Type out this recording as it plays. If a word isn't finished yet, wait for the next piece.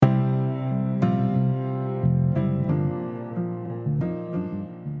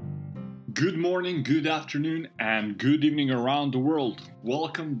Good morning, good afternoon, and good evening around the world.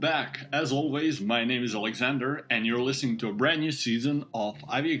 Welcome back. As always, my name is Alexander, and you're listening to a brand new season of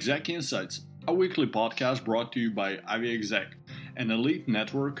Ivy Exec Insights, a weekly podcast brought to you by Ivy Exec, an elite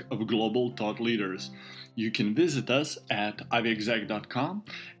network of global thought leaders. You can visit us at ivyexec.com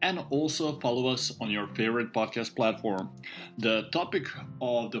and also follow us on your favorite podcast platform. The topic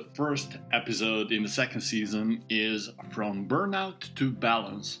of the first episode in the second season is From Burnout to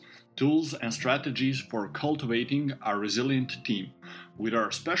Balance. Tools and strategies for cultivating a resilient team, with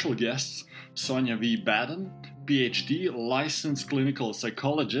our special guests Sonia V. Baden, PhD, licensed clinical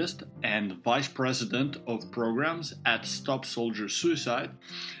psychologist and Vice President of Programs at Stop Soldier Suicide,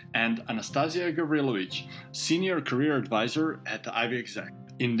 and Anastasia Gavrilovich, Senior Career Advisor at Ivy Exec.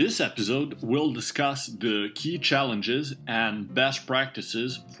 In this episode, we'll discuss the key challenges and best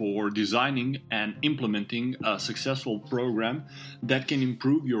practices for designing and implementing a successful program that can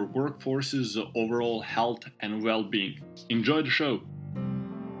improve your workforce's overall health and well-being. Enjoy the show!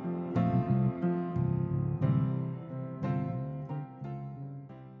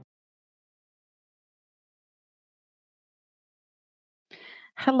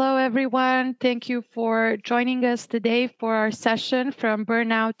 Hello, everyone. Thank you for joining us today for our session From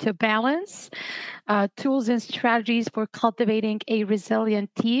Burnout to Balance, Tools and Strategies for Cultivating a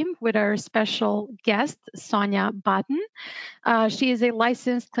Resilient Team with our special guest, Sonia Baden. She is a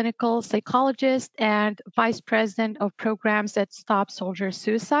licensed clinical psychologist and Vice President of Programs at Stop Soldier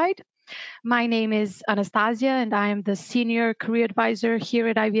Suicide. My name is Anastasia, and I am the Senior Career Advisor here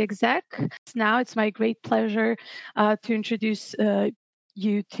at Ivy Exec. Now it's my great pleasure to introduce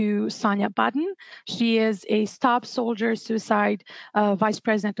you to Sonia Baden. She is a Stop Soldier Suicide Vice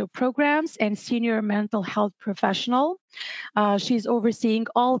President of Programs and Senior Mental Health Professional. She's overseeing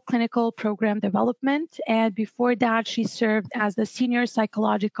all clinical program development, and before that, she served as the Senior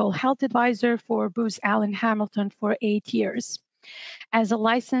Psychological Health Advisor for Booz Allen Hamilton for 8 years. As a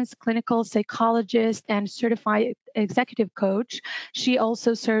licensed clinical psychologist and certified executive coach, she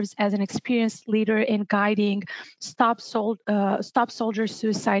also serves as an experienced leader in guiding Stop Soldier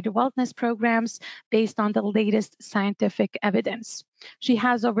Suicide wellness programs based on the latest scientific evidence. She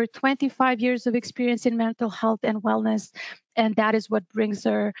has over 25 years of experience in mental health and wellness, and that is what brings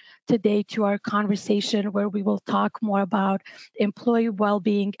her today to our conversation, where we will talk more about employee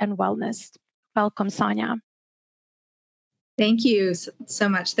well-being and wellness. Welcome, Sonia. Thank you so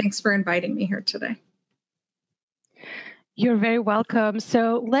much. Thanks for inviting me here today. You're very welcome.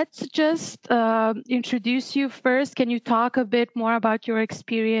 So let's just introduce you first. Can you talk a bit more about your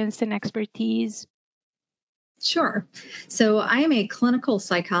experience and expertise? Sure. So I am a clinical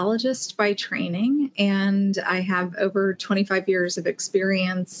psychologist by training, and I have over 25 years of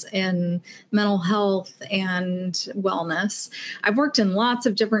experience in mental health and wellness. I've worked in lots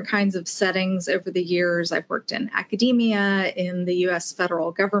of different kinds of settings over the years. I've worked in academia, in the U.S.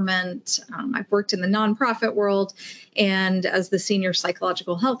 federal government. I've worked in the nonprofit world, and as the senior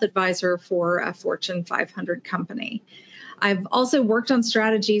psychological health advisor for a Fortune 500 company. I've also worked on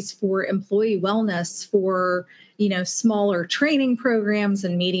strategies for employee wellness for, smaller training programs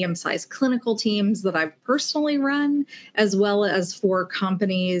and medium-sized clinical teams that I've personally run, as well as for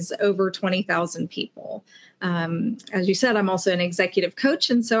companies over 20,000 people. As you said, I'm also an executive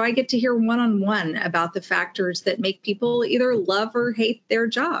coach, and so I get to hear one-on-one about the factors that make people either love or hate their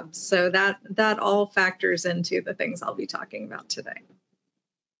jobs. So that all factors into the things I'll be talking about today.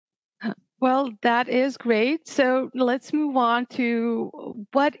 Well, that is great. So let's move on to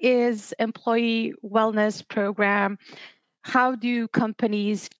what is employee wellness program? How do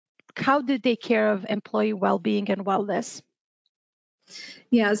they care of employee well-being and wellness?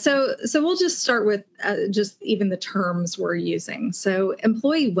 Yeah, so we'll just start with just even the terms we're using. So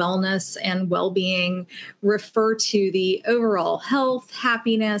employee wellness and well-being refer to the overall health,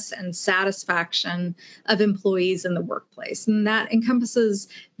 happiness, and satisfaction of employees in the workplace. And that encompasses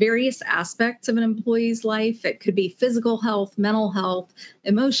various aspects of an employee's life. It could be physical health, mental health,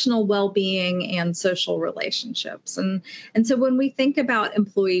 emotional well-being, and social relationships. And so when we think about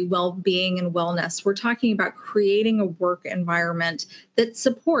employee well-being and wellness, we're talking about creating a work environment that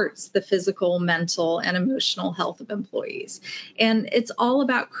supports the physical, mental, and emotional health of employees. And it's all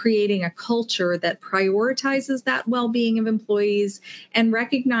about creating a culture that prioritizes that well-being of employees and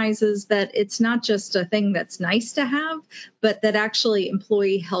recognizes that it's not just a thing that's nice to have, but that actually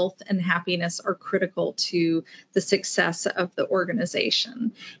employee health and happiness are critical to the success of the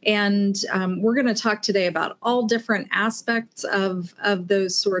organization. And we're going to talk today about all different aspects of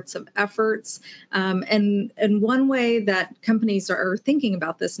those sorts of efforts. And one way that companies are are thinking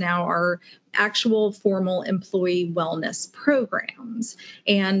about this now are actual formal employee wellness programs.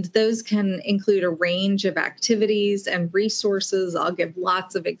 And those can include a range of activities and resources. I'll give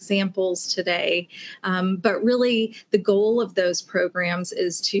lots of examples today. But really, the goal of those programs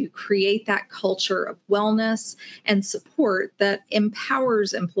is to create that culture of wellness and support that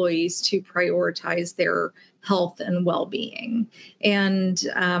empowers employees to prioritize their health and well-being. And,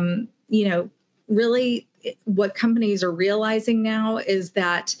 really what companies are realizing now is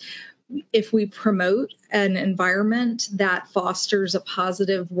that if we promote an environment that fosters a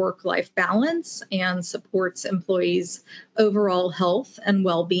positive work-life balance and supports employees' overall health and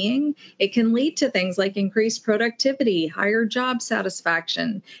well-being, it can lead to things like increased productivity, higher job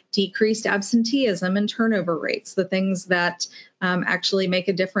satisfaction, decreased absenteeism and turnover rates, the things that actually make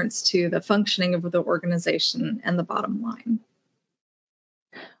a difference to the functioning of the organization and the bottom line.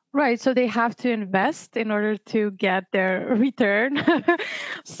 Right. So they have to invest in order to get their return.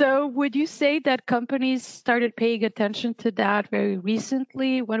 So would you say that companies started paying attention to that very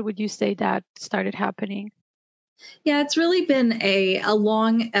recently? When would you say that started happening? Yeah, it's really been a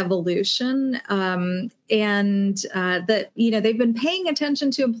long evolution, they've been paying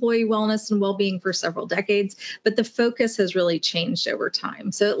attention to employee wellness and well-being for several decades, but the focus has really changed over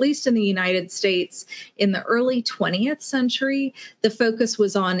time. So at least in the United States, in the early 20th century, the focus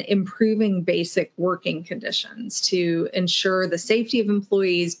was on improving basic working conditions to ensure the safety of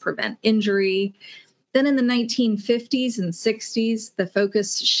employees, prevent injury. Then in the 1950s and 60s, the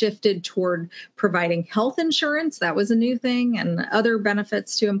focus shifted toward providing health insurance. That was a new thing, and other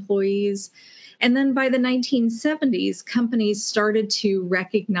benefits to employees. And then by the 1970s, companies started to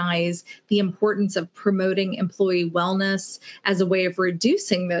recognize the importance of promoting employee wellness as a way of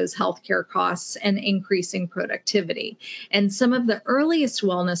reducing those healthcare costs and increasing productivity. And some of the earliest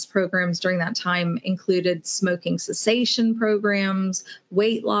wellness programs during that time included smoking cessation programs,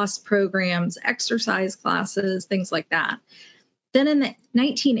 weight loss programs, exercise classes, things like that. Then in the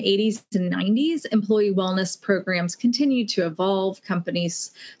 1980s and 90s, employee wellness programs continued to evolve.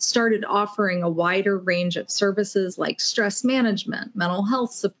 Companies started offering a wider range of services like stress management, mental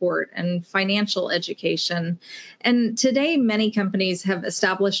health support, and financial education. And today, many companies have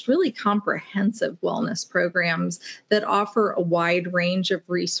established really comprehensive wellness programs that offer a wide range of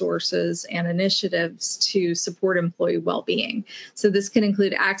resources and initiatives to support employee well-being. So this can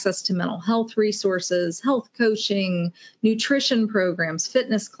include access to mental health resources, health coaching, nutrition programs,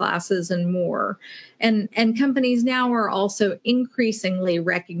 fitness classes, and more. And companies now are also increasingly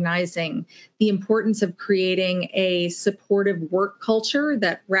recognizing the importance of creating a supportive work culture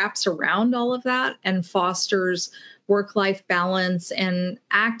that wraps around all of that and fosters work-life balance and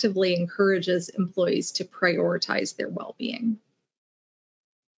actively encourages employees to prioritize their well-being.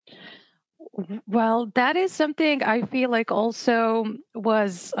 Well, that is something I feel like also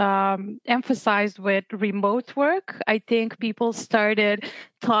was emphasized with remote work. I think people started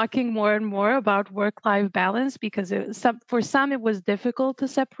talking more and more about work-life balance because for some it was difficult to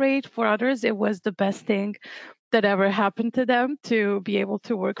separate. For others, it was the best thing that ever happened to them to be able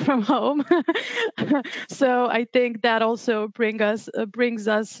to work from home. So I think that also brings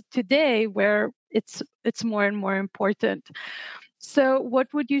us today where it's more and more important. So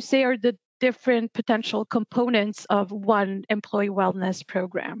what would you say are the different potential components of one employee wellness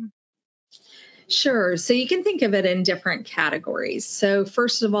program? Sure. So you can think of it in different categories. So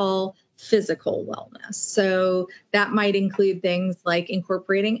first of all, physical wellness. So that might include things like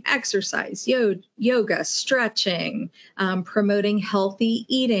incorporating exercise, yoga, stretching, promoting healthy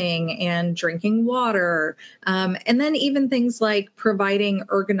eating and drinking water. And then even things like providing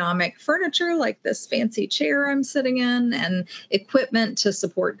ergonomic furniture like this fancy chair I'm sitting in and equipment to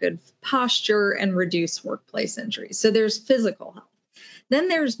support good posture and reduce workplace injuries. So there's physical health. Then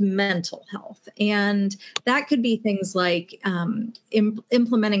there's mental health, and that could be things like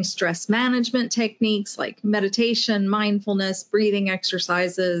implementing stress management techniques like meditation, mindfulness, breathing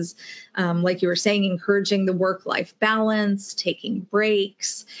exercises, like you were saying, encouraging the work-life balance, taking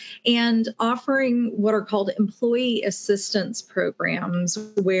breaks, and offering what are called employee assistance programs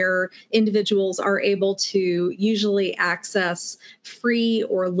where individuals are able to usually access free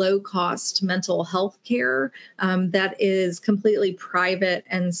or low-cost mental health care that is completely private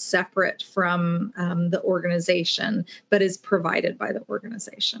and separate from the organization, but is provided by the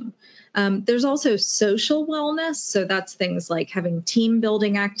organization. There's also social wellness. So that's things like having team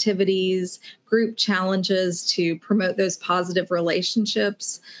building activities, group challenges to promote those positive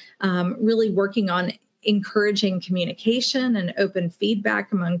relationships, really working on encouraging communication and open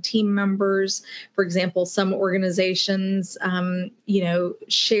feedback among team members. For example, some organizations,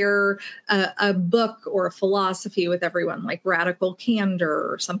 share a book or a philosophy with everyone, like radical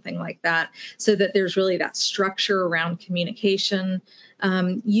candor or something like that, so that there's really that structure around communication.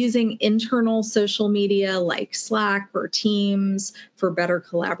 Using internal social media like Slack or Teams for better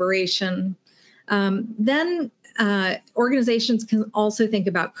collaboration. Then organizations can also think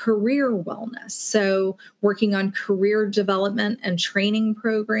about career wellness. So working on career development and training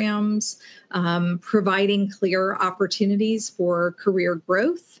programs, providing clear opportunities for career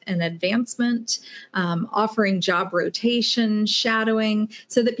growth and advancement, offering job rotation, shadowing,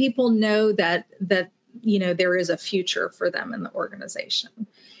 so that people know that there is a future for them in the organization.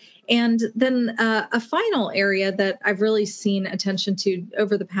 And then a final area that I've really seen attention to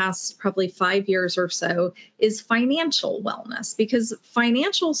over the past probably 5 years or so is financial wellness, because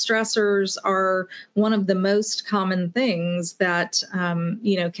financial stressors are one of the most common things that,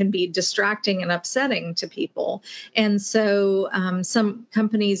 can be distracting and upsetting to people. And so some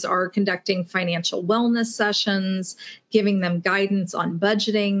companies are conducting financial wellness sessions, giving them guidance on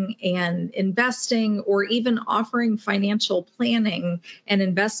budgeting and investing, or even offering financial planning and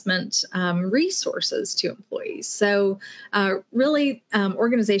investment resources to employees. So really,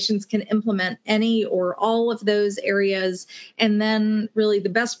 organizations can implement any or all of those areas. And then really the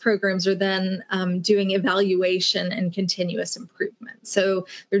best programs are then doing evaluation and continuous improvement. So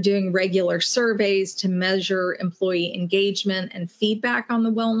they're doing regular surveys to measure employee engagement and feedback on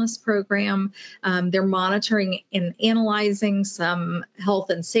the wellness program. They're monitoring and analyzing some health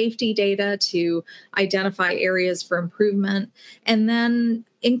and safety data to identify areas for improvement, and then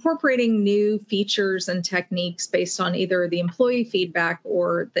incorporating new features and techniques based on either the employee feedback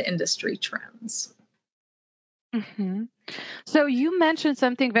or the industry trends. Mm-hmm. So you mentioned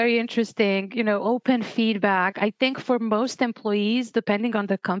something very interesting, open feedback. I think for most employees, depending on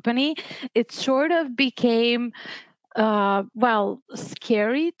the company, it sort of became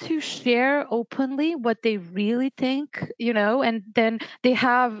scary to share openly what they really think, and then they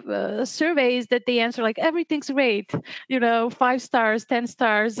have surveys that they answer like everything's great, 5 stars, 10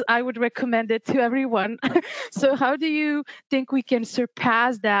 stars. I would recommend it to everyone. So how do you think we can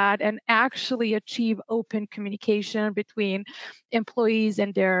surpass that and actually achieve open communication between employees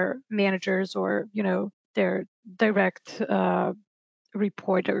and their managers or, their direct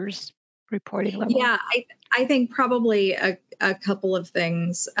reporting level? Yeah, I think probably a couple of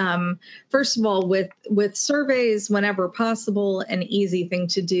things. First of all, with surveys, whenever possible, an easy thing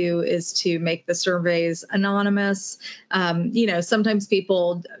to do is to make the surveys anonymous. Sometimes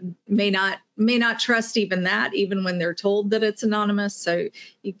people may not trust even that, even when they're told that it's anonymous. So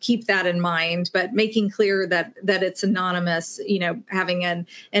you keep that in mind, but making clear that it's anonymous, having an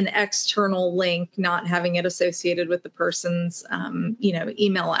external link, not having it associated with the person's,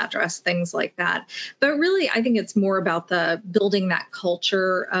 email address, things like that. But really, I think it's more about the building that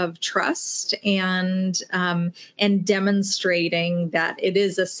culture of trust and demonstrating that it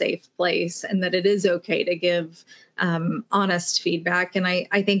is a safe place and that it is okay to give honest feedback. And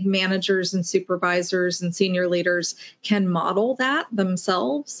I think managers and supervisors and senior leaders can model that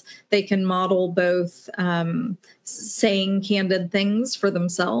themselves. They can model both saying candid things for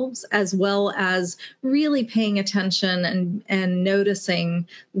themselves, as well as really paying attention and noticing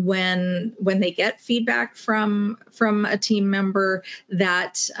when they get feedback from a team member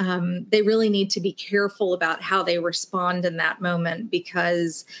that they really need to be careful about how they respond in that moment,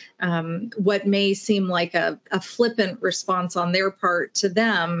 because what may seem like a flippant response on their part to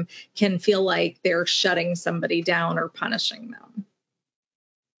them can feel like they're shutting somebody down or punishing them.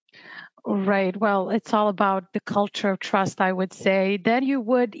 Right. Well, it's all about the culture of trust, I would say. Then you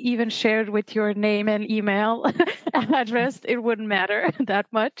would even share it with your name and email address. It wouldn't matter that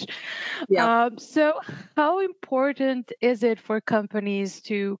much. Yeah. So how important is it for companies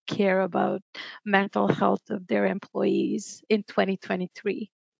to care about mental health of their employees in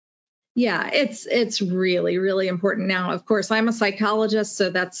 2023? Yeah, it's really, really important. Now, of course, I'm a psychologist, so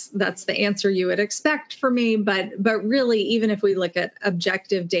that's the answer you would expect for me. But really, even if we look at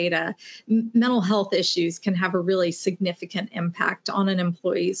objective data, mental health issues can have a really significant impact on an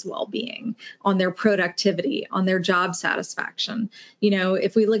employee's well-being, on their productivity, on their job satisfaction.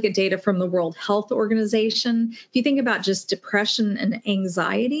 If we look at data from the World Health Organization, if you think about just depression and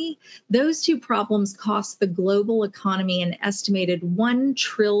anxiety, those two problems cost the global economy an estimated $1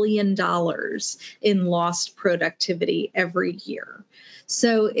 trillion in lost productivity every year.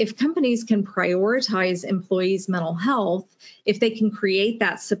 So if companies can prioritize employees' mental health, if they can create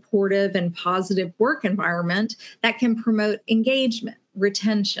that supportive and positive work environment, that can promote engagement,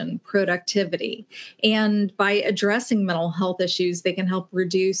 retention, productivity. And by addressing mental health issues, they can help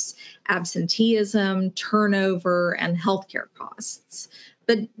reduce absenteeism, turnover, and healthcare costs.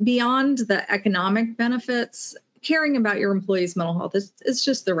 But beyond the economic benefits, caring about your employees' mental health is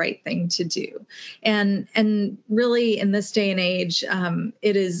just the right thing to do. And really in this day and age,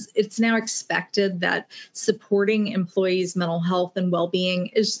 it's now expected that supporting employees' mental health and well-being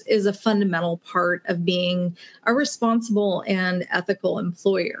is a fundamental part of being a responsible and ethical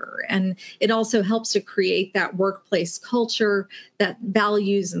employer. And it also helps to create that workplace culture that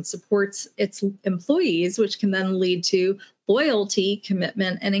values and supports its employees, which can then lead to loyalty,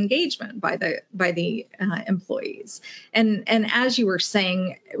 commitment, and engagement by the employees. And as you were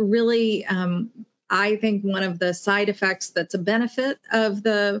saying, really, I think one of the side effects that's a benefit of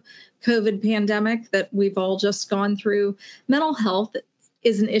the COVID pandemic that we've all just gone through, mental health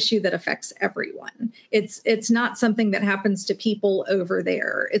is an issue that affects everyone. It's not something that happens to people over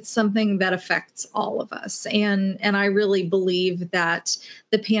there. It's something that affects all of us. And I really believe that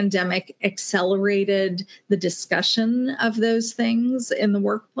the pandemic accelerated the discussion of those things in the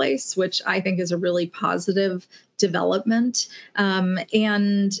workplace, which I think is a really positive development.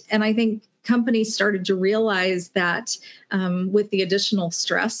 And I think companies started to realize that with the additional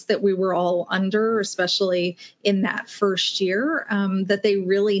stress that we were all under, especially in that first year, that they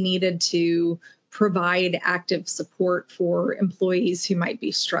really needed to provide active support for employees who might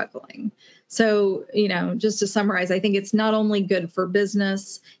be struggling. So, just to summarize, I think it's not only good for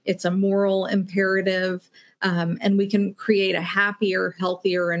business, it's a moral imperative, and we can create a happier,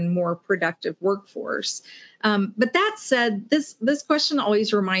 healthier, and more productive workforce. But that said, this question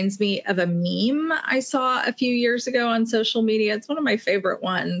always reminds me of a meme I saw a few years ago on social media. It's one of my favorite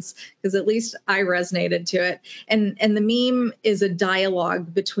ones because at least I resonated to it. And the meme is a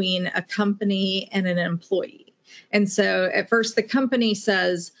dialogue between a company and an employee. And so at first the company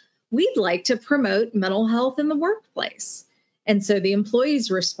says, "We'd like to promote mental health in the workplace." And so the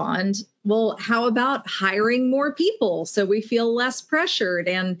employees respond, "Well, how about hiring more people so we feel less pressured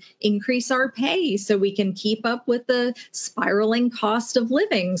and increase our pay so we can keep up with the spiraling cost of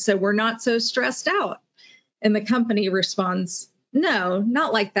living so we're not so stressed out?" And the company responds, "No,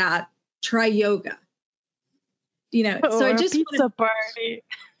 not like that. Try yoga." So I just pizza party.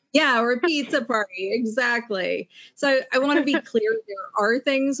 Yeah, or a pizza party. Exactly. So I want to be clear. There are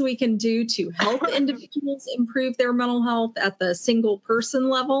things we can do to help individuals improve their mental health at the single person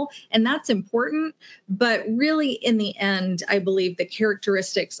level, and that's important. But really, in the end, I believe the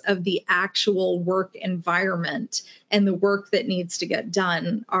characteristics of the actual work environment and the work that needs to get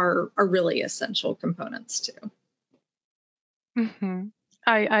done are really essential components too. Mm-hmm.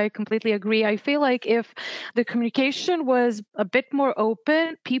 I completely agree. I feel like if the communication was a bit more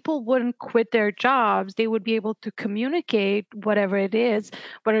open, people wouldn't quit their jobs. They would be able to communicate whatever it is,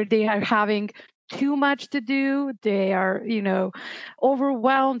 whether they are having too much to do, they are,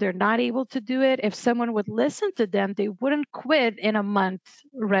 overwhelmed, they're not able to do it. If someone would listen to them, they wouldn't quit in a month,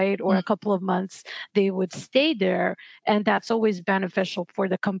 right? Or a couple of months. They would stay there. And that's always beneficial for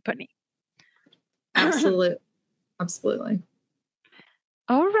the company. Absolutely. Absolutely.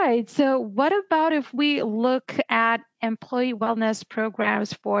 All right. So, what about if we look at employee wellness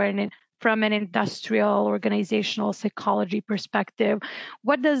programs from an industrial organizational psychology perspective?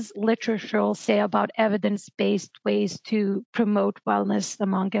 What does literature say about evidence-based ways to promote wellness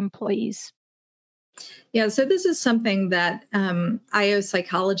among employees? Yeah, so this is something that IO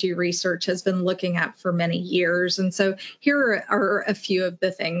psychology research has been looking at for many years. And so here are a few of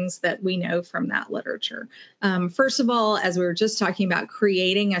the things that we know from that literature. First of all, as we were just talking about,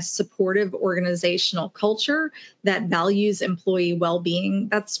 creating a supportive organizational culture that values employee well-being,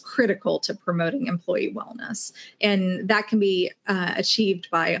 that's critical to promoting employee wellness. And that can be achieved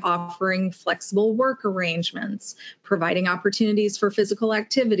by offering flexible work arrangements, providing opportunities for physical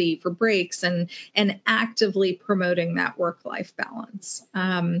activity, for breaks, and actively promoting that work-life balance.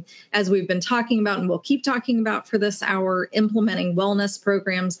 As we've been talking about, and we'll keep talking about for this hour, implementing wellness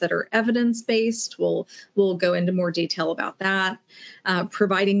programs that are evidence-based. We'll go into more detail about that.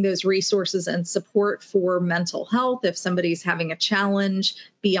 Providing those resources and support for mental health if somebody's having a challenge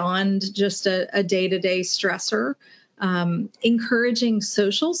beyond just a day-to-day stressor. Encouraging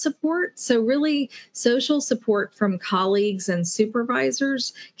social support. So really, social support from colleagues and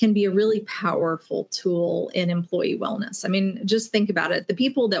supervisors can be a really powerful tool in employee wellness. I mean, just think about it. The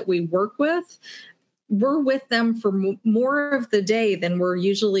people that we work with, we're with them for more of the day than we're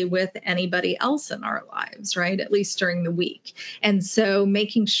usually with anybody else in our lives, right? At least during the week. And so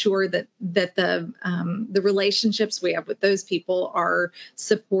making sure that the relationships we have with those people are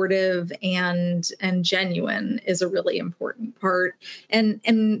supportive and genuine is a really important part. And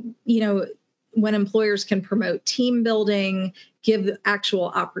when employers can promote team building, give actual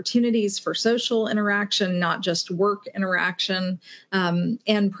opportunities for social interaction, not just work interaction,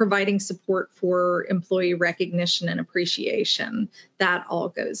 and providing support for employee recognition and appreciation, that all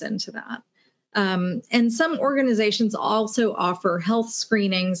goes into that. And some organizations also offer health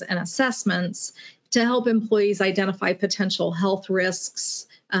screenings and assessments to help employees identify potential health risks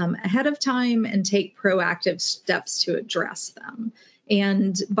ahead of time and take proactive steps to address them.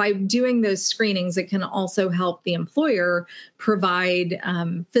 And by doing those screenings, it can also help the employer provide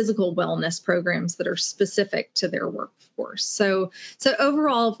physical wellness programs that are specific to their workforce. So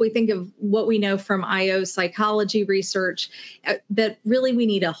overall, if we think of what we know from IO psychology research, that really we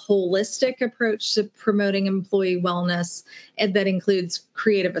need a holistic approach to promoting employee wellness, and that includes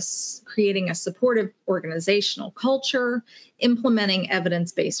creating a supportive organizational culture, implementing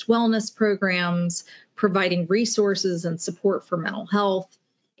evidence-based wellness programs, providing resources and support for mental health,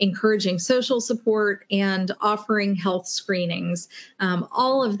 encouraging social support, and offering health screenings.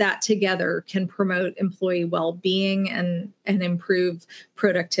 All of that together can promote employee well-being and improve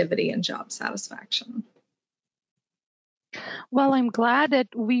productivity and job satisfaction. Well, I'm glad that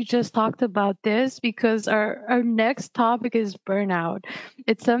we just talked about this because our next topic is burnout.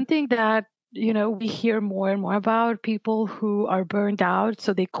 It's something that we hear more and more about people who are burned out.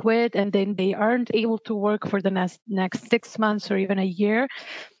 So they quit and then they aren't able to work for the next 6 months or even a year.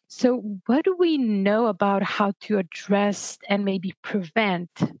 So what do we know about how to address and maybe prevent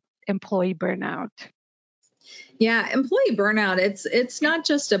employee burnout? Yeah, employee burnout, it's not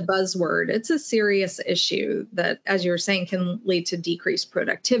just a buzzword. It's a serious issue that, as you were saying, can lead to decreased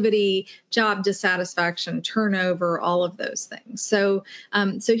productivity, job dissatisfaction, turnover, all of those things. So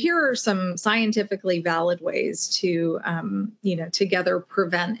here are some scientifically valid ways to, together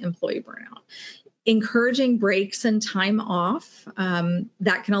prevent employee burnout. Encouraging breaks and time off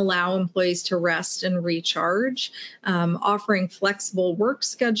that can allow employees to rest and recharge, offering flexible work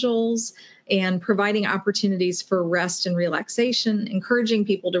schedules, and providing opportunities for rest and relaxation, encouraging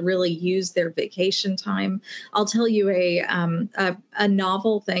people to really use their vacation time. I'll tell you a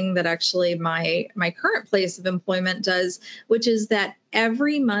novel thing that actually my current place of employment does, which is that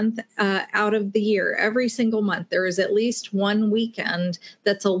every month out of the year, every single month, there is at least one weekend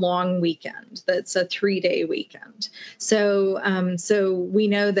that's a long weekend, that's a 3-day weekend. So we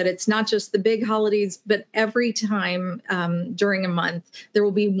know that it's not just the big holidays, but every time during a month, there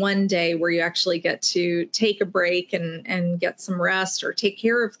will be one day where you actually get to take a break and get some rest or take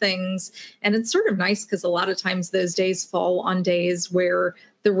care of things. And it's sort of nice because a lot of times those days fall on days where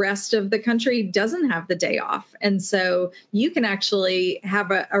the rest of the country doesn't have the day off. And so you can actually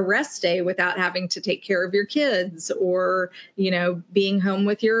have a rest day without having to take care of your kids or, being home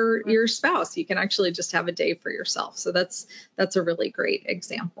with your spouse. You can actually just have a day for yourself. So that's a really great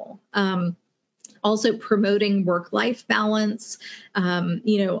example. Also promoting work-life balance,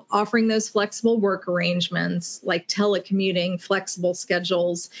 offering those flexible work arrangements like telecommuting, flexible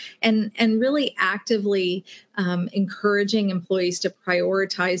schedules, and really actively encouraging employees to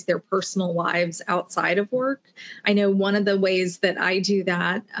prioritize their personal lives outside of work. I know one of the ways that I do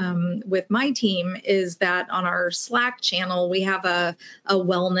that with my team is that on our Slack channel, we have a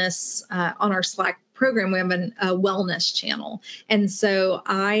wellness on our Slack program, we have a wellness channel. And so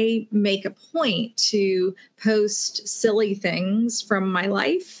I make a point to post silly things from my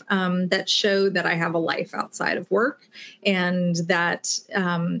life that show that I have a life outside of work and that,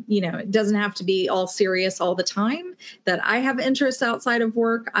 it doesn't have to be all serious all the time, that I have interests outside of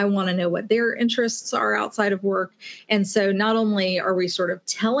work. I want to know what their interests are outside of work. And so not only are we sort of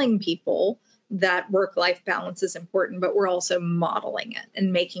telling people that work-life balance is important, but we're also modeling it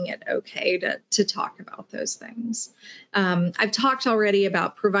and making it okay to talk about those things. I've talked already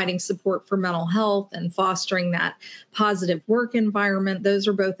about providing support for mental health and fostering that positive work environment. Those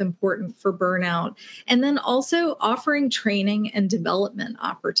are both important for burnout. And then also offering training and development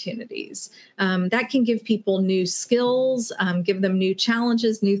opportunities. That can give people new skills, give them new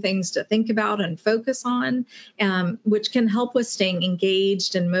challenges, new things to think about and focus on, which can help with staying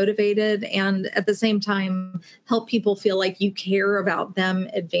engaged and motivated, and at the same time, help people feel like you care about them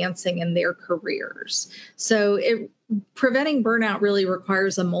advancing in their careers. So preventing burnout really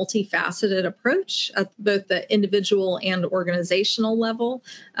requires a multifaceted approach at both the individual and organizational level.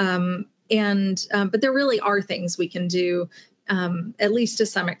 But there really are things we can do, at least to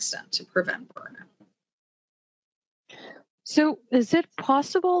some extent, to prevent burnout. So is it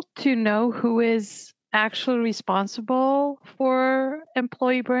possible to know who is actually responsible for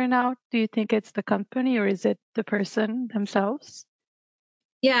employee burnout? Do you think it's the company or is it the person themselves?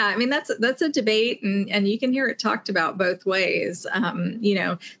 Yeah, I mean that's a debate, and you can hear it talked about both ways.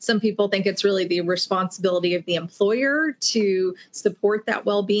 Some people think it's really the responsibility of the employer to support that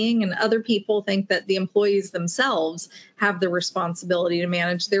well-being, and other people think that the employees themselves have the responsibility to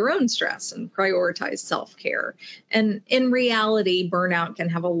manage their own stress and prioritize self-care. And in reality, burnout can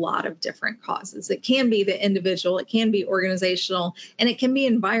have a lot of different causes. It can be the individual, it can be organizational, and it can be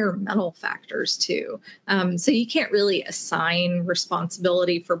environmental factors too. So you can't really assign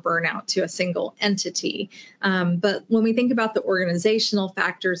responsibility for burnout to a single entity. But when we think about the organizational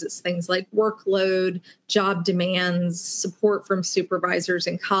factors, it's things like workload, job demands, support from supervisors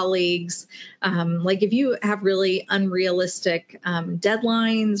and colleagues. Like if you have really unrealistic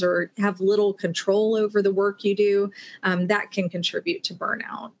deadlines or have little control over the work you do, that can contribute to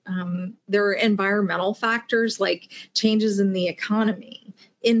burnout. There are environmental factors like changes in the economy,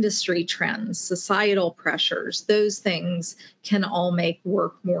 industry trends, societal pressures. Those things can all make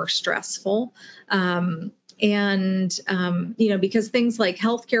work more stressful. Because things like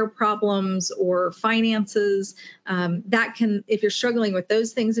healthcare problems or finances, that can, if you're struggling with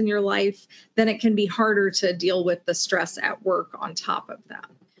those things in your life, then it can be harder to deal with the stress at work on top of that.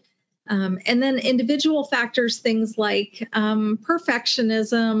 And then individual factors, things like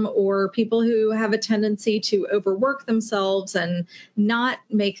perfectionism or people who have a tendency to overwork themselves and not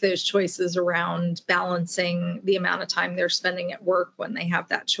make those choices around balancing the amount of time they're spending at work when they have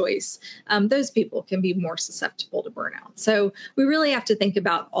that choice. Those people can be more susceptible to burnout. So we really have to think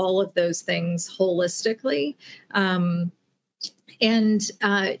about all of those things holistically. It's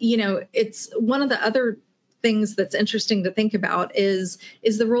one of the other things that's interesting to think about is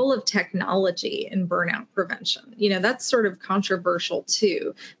the role of technology in burnout prevention. That's sort of controversial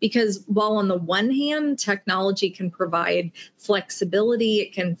too, because while on the one hand, technology can provide flexibility,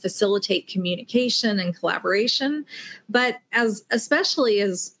 it can facilitate communication and collaboration, but especially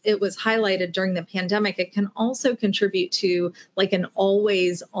as it was highlighted during the pandemic, it can also contribute to like an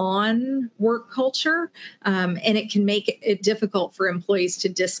always on work culture, and it can make it difficult for employees to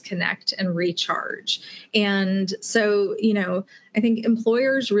disconnect and recharge. And so, I think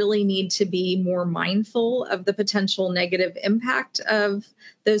employers really need to be more mindful of the potential negative impact of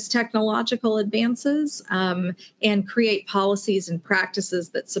those technological advances, and create policies and practices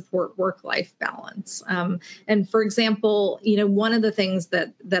that support work-life balance. And for example, one of the things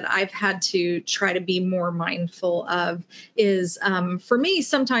that I've had to try to be more mindful of is, for me,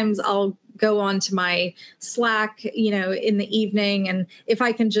 sometimes I'll go on to my Slack, in the evening, and if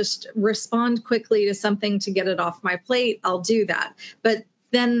I can just respond quickly to something to get it off my plate, I'll do that. But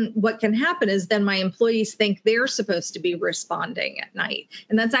then what can happen is then my employees think they're supposed to be responding at night.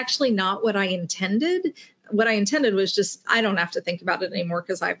 And that's actually not what I intended. What I intended was just, I don't have to think about it anymore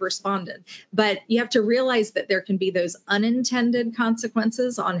because I've responded. But you have to realize that there can be those unintended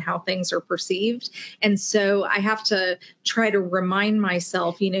consequences on how things are perceived. And so I have to try to remind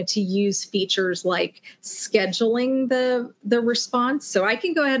myself, to use features like scheduling the response. So I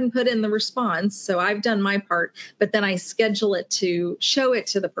can go ahead and put in the response. So I've done my part, but then I schedule it to show it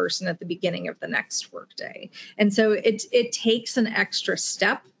to the person at the beginning of the next workday. And so it takes an extra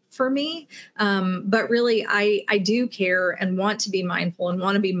step for me. But really, I do care and want to be mindful and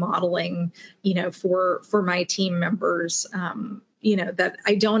want to be modeling, for my team members, that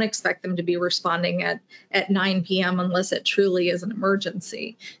I don't expect them to be responding at 9 p.m. unless it truly is an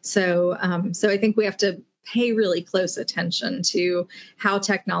emergency. So I think we have to pay really close attention to how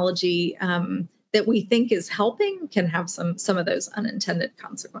technology that we think is helping can have some of those unintended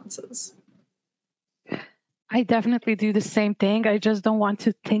consequences. I definitely do the same thing. I just don't want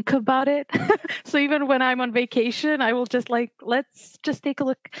to think about it. So even when I'm on vacation, I will just let's just take a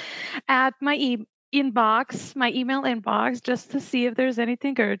look at my email inbox, just to see if there's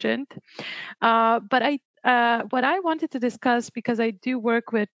anything urgent. But what I wanted to discuss, because I do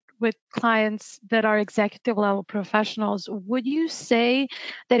work with clients that are executive level professionals, would you say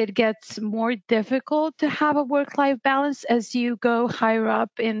that it gets more difficult to have a work-life balance as you go higher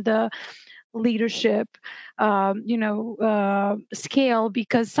up in the leadership scale?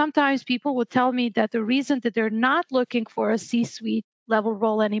 Because sometimes people will tell me that the reason that they're not looking for a C-suite level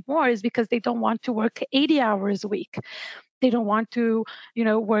role anymore is because they don't want to work 80 hours a week. They don't want to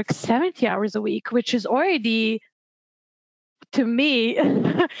work 70 hours a week, which is already, to me,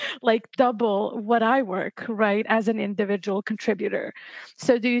 like double what I work, right, as an individual contributor.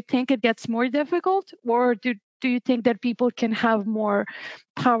 So do you think it gets more difficult, or do you think that people can have more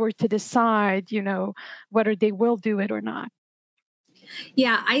power to decide, whether they will do it or not?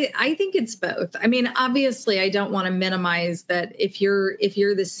 Yeah, I think it's both. I mean, obviously, I don't want to minimize that if you're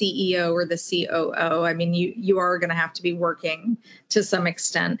the CEO or the COO, I mean, you are going to have to be working to some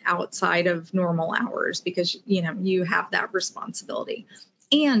extent outside of normal hours because, you have that responsibility.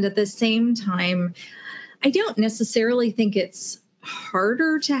 And at the same time, I don't necessarily think it's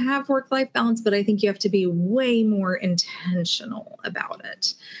harder to have work-life balance, but I think you have to be way more intentional about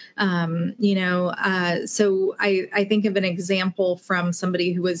it. So I think of an example from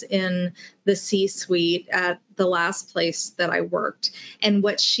somebody who was in the C-suite at the last place that I worked. And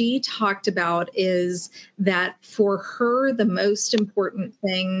what she talked about is that for her, the most important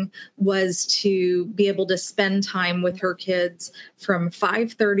thing was to be able to spend time with her kids from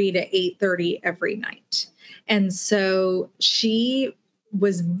 5:30 to 8:30 every night. And so she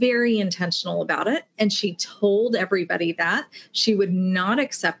was very intentional about it. And she told everybody that she would not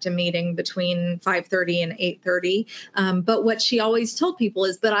accept a meeting between 5:30 and 8:30. But what she always told people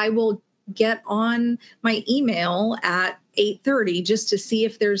is that I will get on my email at 8:30 just to see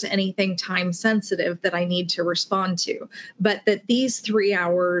if there's anything time sensitive that I need to respond to, but that these 3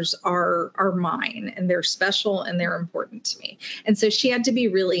 hours are mine and they're special and they're important to me. And so she had to be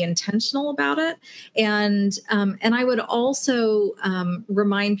really intentional about it. And I would also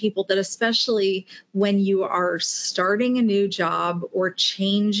remind people that especially when you are starting a new job or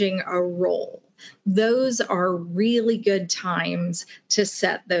changing a role, those are really good times to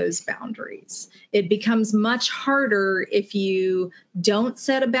set those boundaries. It becomes much harder if you don't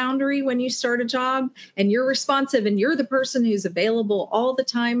set a boundary when you start a job and you're responsive and you're the person who's available all the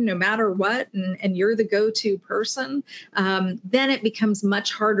time, no matter what, and you're the go-to person. Then it becomes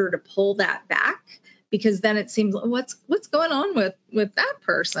much harder to pull that back. Because then it seems what's going on with that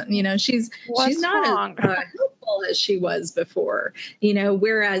person? She's not wrong? as helpful as she was before.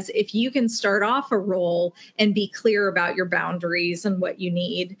 Whereas if you can start off a role and be clear about your boundaries and what you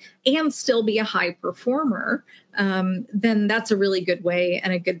need, and still be a high performer, then that's a really good way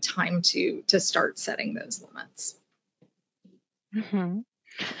and a good time to start setting those limits. Mm-hmm.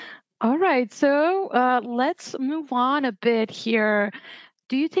 All right, so let's move on a bit here.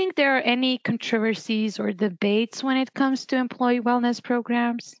 Do you think there are any controversies or debates when it comes to employee wellness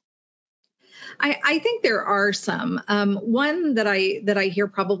programs? I think there are some. One that I hear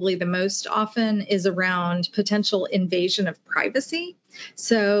probably the most often is around potential invasion of privacy.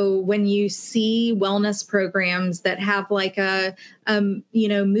 So when you see wellness programs that have like a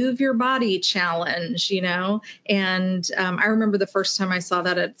move your body challenge, and I remember the first time I saw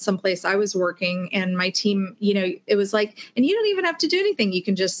that at some place I was working, and my team, it was like, and you don't even have to do anything. You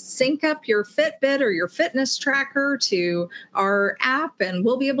can just sync up your Fitbit or your fitness tracker to our app, and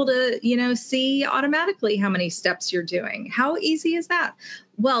we'll be able to, see automatically how many steps you're doing. How easy is that?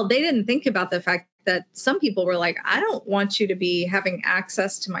 Well, they didn't think about the fact that some people were like, I don't want you to be having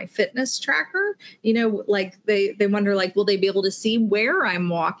access to my fitness tracker. Like they wonder, like, will they be able to see where I'm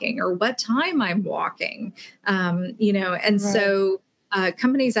walking or what time I'm walking? And right. So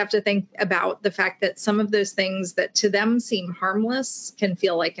companies have to think about the fact that some of those things that to them seem harmless can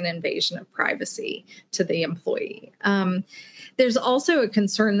feel like an invasion of privacy to the employee. There's also a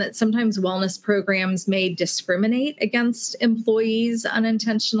concern that sometimes wellness programs may discriminate against employees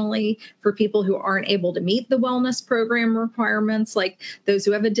unintentionally for people who aren't able to meet the wellness program requirements, like those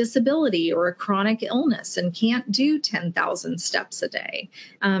who have a disability or a chronic illness and can't do 10,000 steps a day.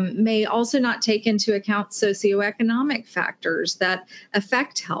 May also not take into account socioeconomic factors that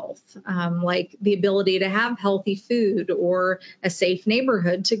affect health, like the ability to have healthy food or a safe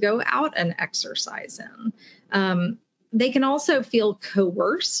neighborhood to go out and exercise in. They can also feel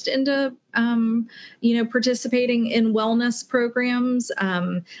coerced into, participating in wellness programs,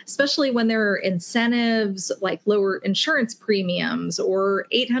 especially when there are incentives like lower insurance premiums or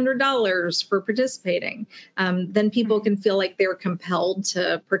 $800 for participating. Then people can feel like they're compelled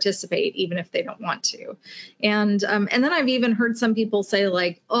to participate even if they don't want to. And then I've even heard some people say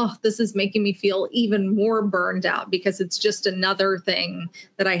like, oh, this is making me feel even more burned out because it's just another thing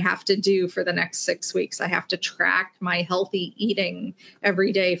that I have to do for the next 6 weeks. I have to track my healthy eating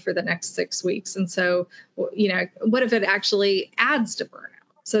every day for the next 6 weeks. And so, what if it actually adds to burnout?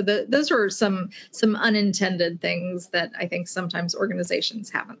 So those are some unintended things that I think sometimes organizations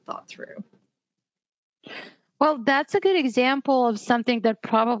haven't thought through. Well, that's a good example of something that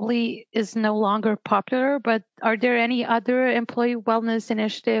probably is no longer popular, but are there any other employee wellness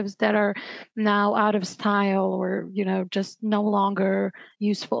initiatives that are now out of style or, just no longer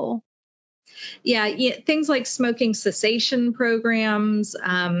useful? Yeah, yeah, things like smoking cessation programs.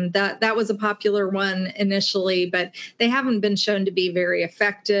 That was a popular one initially, but they haven't been shown to be very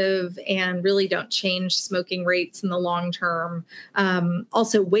effective and really don't change smoking rates in the long term.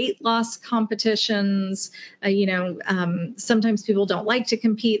 Also, weight loss competitions. Sometimes people don't like to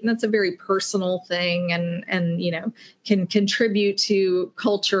compete, and that's a very personal thing, and can contribute to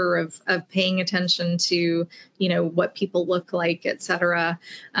culture of paying attention to what people look like, et cetera.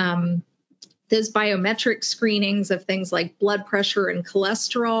 Those biometric screenings of things like blood pressure and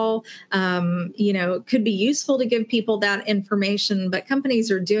cholesterol, could be useful to give people that information, but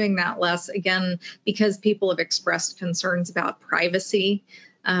companies are doing that less, again, because people have expressed concerns about privacy.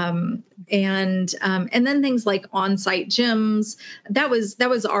 And then things like on-site gyms, that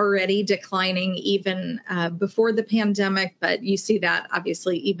was already declining even before the pandemic, but you see that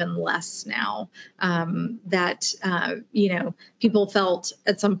obviously even less now. People felt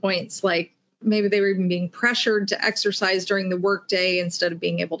at some points like maybe they were even being pressured to exercise during the workday instead of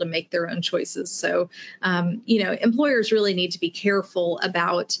being able to make their own choices. So, employers really need to be careful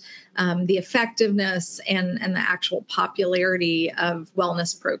about the effectiveness and the actual popularity of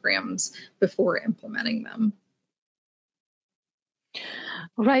wellness programs before implementing them.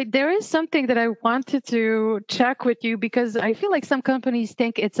 Right. There is something that I wanted to check with you because I feel like some companies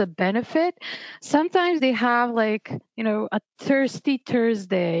think it's a benefit. Sometimes they have a thirsty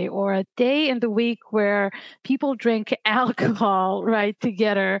Thursday or a day in the week where people drink alcohol, right,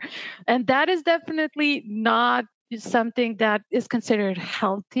 together. And that is definitely not something that is considered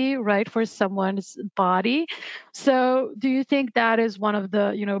healthy, right, for someone's body. So do you think that is one of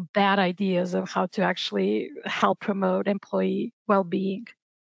the, bad ideas of how to actually help promote employee well-being?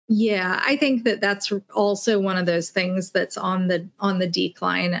 Yeah, I think that that's also one of those things that's on the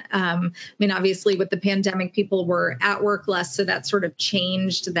decline. Obviously, with the pandemic, people were at work less, so that sort of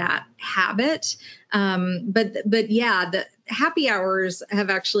changed that habit. But yeah, the happy hours have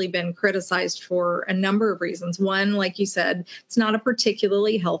actually been criticized for a number of reasons. One, like you said, it's not a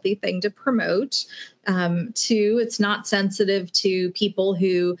particularly healthy thing to promote. Two, it's not sensitive to people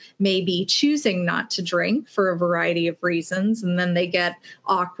who may be choosing not to drink for a variety of reasons, and then they get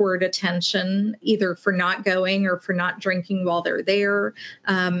awkward attention either for not going or for not drinking while they're there.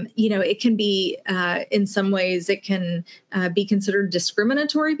 It can be, in some ways, it can be considered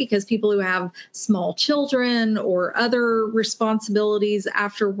discriminatory because people who have small children or other responsibilities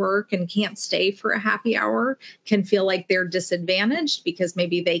after work and can't stay for a happy hour can feel like they're disadvantaged because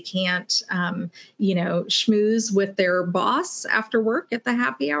maybe they can't, schmooze with their boss after work at the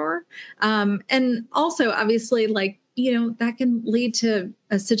happy hour. And also, obviously, that can lead to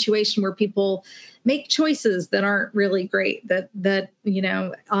a situation where people make choices that aren't really great, that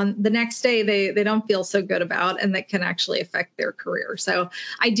on the next day they don't feel so good about, and that can actually affect their career. So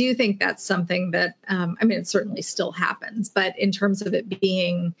I do think that's something that, it certainly still happens, but in terms of it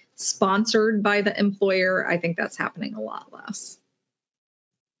being sponsored by the employer, I think that's happening a lot less.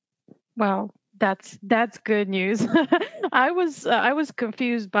 Well, that's good news. I was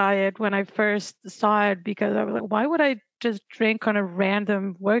confused by it when I first saw it because I was like, why would I just drink on a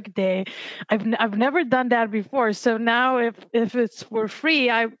random work day? I've never done that before. So now if it's for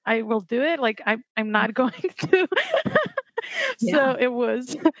free, I will do it. Like I'm not going to. So Yeah. it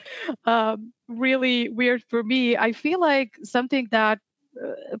was really weird for me. I feel like something that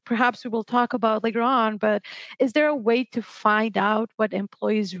perhaps we will talk about later on, but is there a way to find out what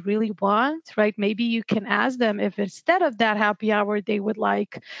employees really want, right? Maybe you can ask them if instead of that happy hour, they would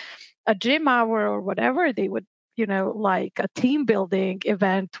like a gym hour or whatever, they would, like a team building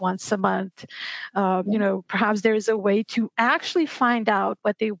event once a month. Perhaps there's a way to actually find out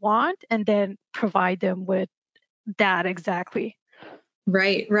what they want and then provide them with that exactly.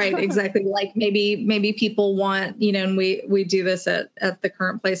 Right, exactly. Like maybe people want, and we do this at the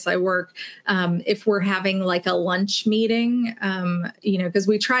current place I work. If we're having like a lunch meeting, because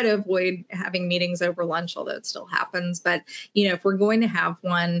we try to avoid having meetings over lunch, although it still happens. But if we're going to have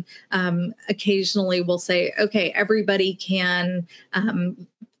one, occasionally we'll say, okay, everybody can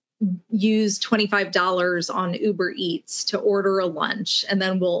use $25 on Uber Eats to order a lunch, and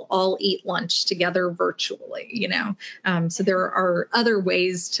then we'll all eat lunch together virtually, So there are other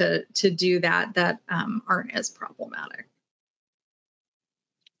ways to do that aren't as problematic.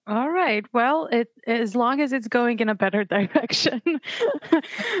 All right. Well, as long as it's going in a better direction.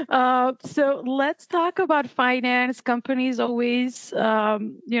 So let's talk about finance. Companies always,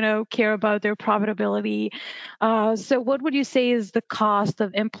 care about their profitability. So what would you say is the cost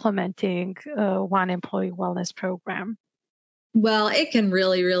of implementing one employee wellness program? Well, it can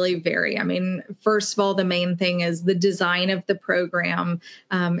really, really vary. I mean, first of all, the main thing is the design of the program.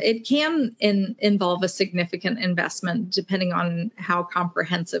 It can involve a significant investment depending on how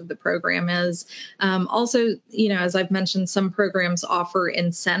comprehensive the program is. Also, as I've mentioned, some programs offer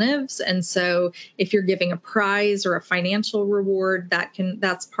incentives. And so if you're giving a prize or a financial reward,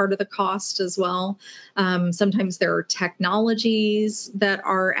 that's part of the cost as well. Sometimes there are technologies that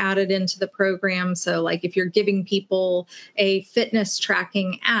are added into the program. So like if you're giving people a fitness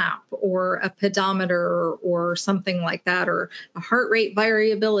tracking app or a pedometer or something like that, or a heart rate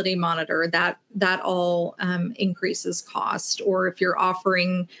variability monitor, that all increases cost. Or if you're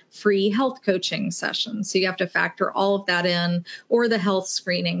offering free health coaching sessions, so you have to factor all of that in, or the health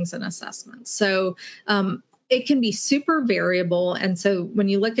screenings and assessments. So it can be super variable. And so when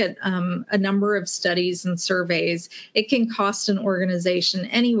you look at a number of studies and surveys, it can cost an organization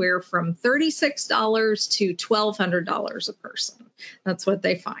anywhere from $36 to $1,200 a person. That's what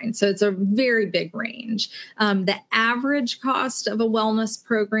they find. So it's a very big range. The average cost of a wellness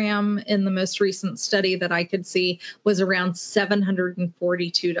program in the most recent study that I could see was around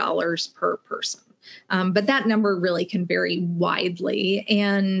 $742 per person. But that number really can vary widely.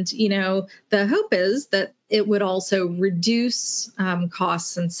 And, the hope is that it would also reduce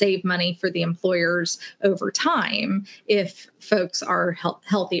costs and save money for the employers over time if folks are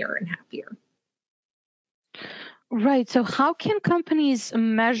healthier and happier. Right. So how can companies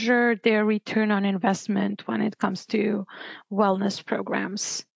measure their return on investment when it comes to wellness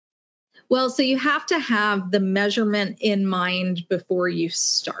programs? Well, so you have to have the measurement in mind before you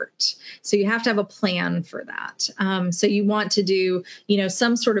start. So you have to have a plan for that. So you want to do,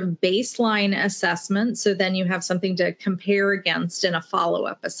 some sort of baseline assessment. So then you have something to compare against in a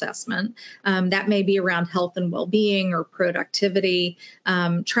follow-up assessment. That may be around health and well-being or productivity,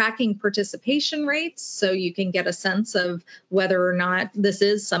 tracking participation rates. So you can get a sense of whether or not this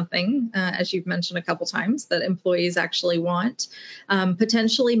is something, as you've mentioned a couple times, that employees actually want.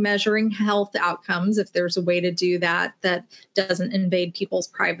 Potentially measuring health outcomes, if there's a way to do that doesn't invade people's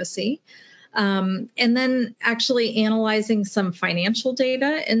privacy. And then actually analyzing some financial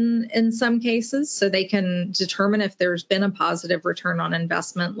data in some cases so they can determine if there's been a positive return on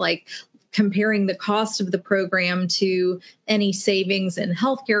investment, like comparing the cost of the program to any savings in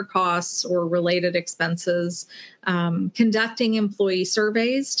healthcare costs or related expenses, conducting employee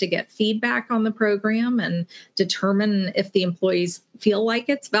surveys to get feedback on the program and determine if the employees feel like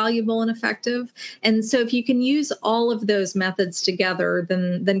it's valuable and effective. And so if you can use all of those methods together,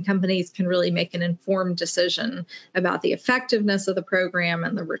 then companies can really make an informed decision about the effectiveness of the program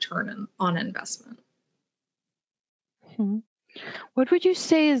and the return on investment. Mm-hmm. What would you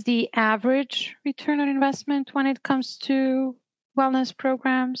say is the average return on investment when it comes to wellness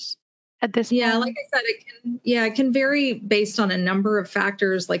programs at this point? Like I said, it can vary based on a number of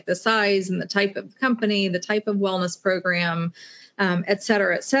factors like the size and the type of company, the type of wellness program, et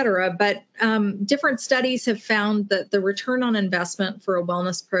cetera, et cetera. But different studies have found that the return on investment for a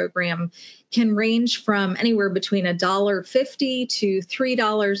wellness program can range from anywhere between $1.50 to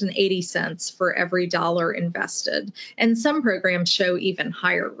 $3.80 for every dollar invested. And some programs show even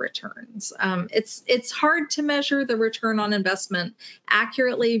higher returns. It's hard to measure the return on investment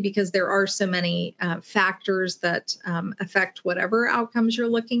accurately because there are so many factors that affect whatever outcomes you're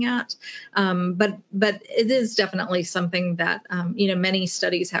looking at. But it is definitely something that many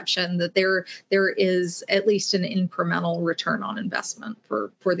studies have shown that there is at least an incremental return on investment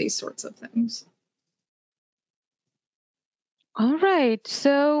for these sorts of things. All right.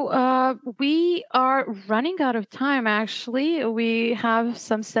 So we are running out of time, actually. We have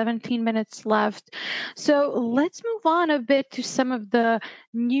some 17 minutes left. So let's move on a bit to some of the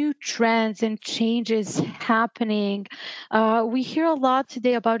new trends and changes happening. We hear a lot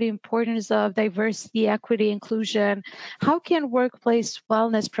today about the importance of diversity, equity, inclusion. How can workplace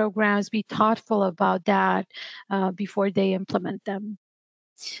wellness programs be thoughtful about that before they implement them?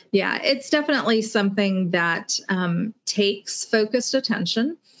 Yeah, it's definitely something that takes focused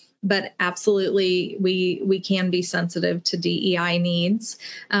attention, but absolutely we can be sensitive to DEI needs.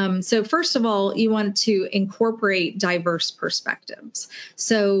 So first of all, you want to incorporate diverse perspectives.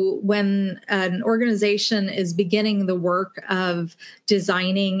 So when an organization is beginning the work of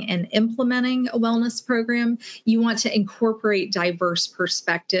designing and implementing a wellness program, you want to incorporate diverse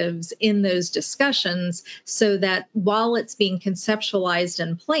perspectives in those discussions so that while it's being conceptualized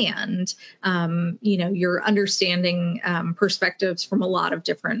and planned, you're understanding perspectives from a lot of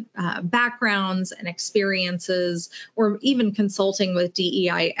different backgrounds and experiences, or even consulting with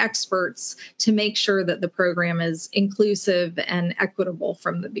DEI experts to make sure that the program is inclusive and equitable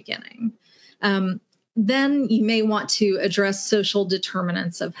from the beginning. Then you may want to address social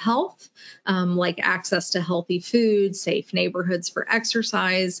determinants of health, like access to healthy food, safe neighborhoods for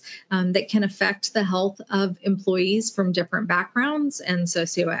exercise, that can affect the health of employees from different backgrounds and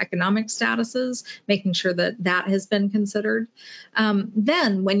socioeconomic statuses, making sure that that has been considered.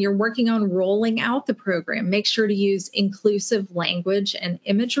 Then, when you're working on rolling out the program, make sure to use inclusive language and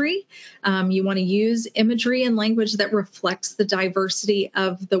imagery. You want to use imagery and language that reflects the diversity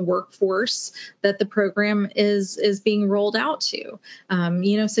of the workforce that the program is being rolled out to.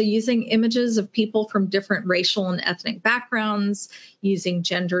 So using images of people from different racial and ethnic backgrounds, using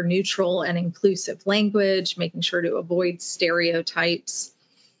gender neutral and inclusive language, making sure to avoid stereotypes.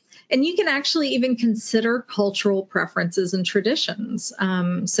 And you can actually even consider cultural preferences and traditions.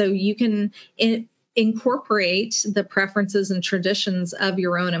 So you can incorporate the preferences and traditions of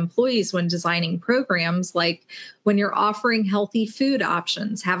your own employees when designing programs, like when you're offering healthy food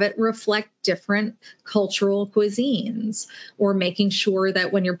options, have it reflect different cultural cuisines, or making sure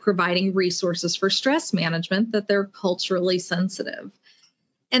that when you're providing resources for stress management, that they're culturally sensitive.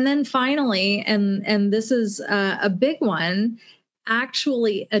 And then finally, and this is a big one,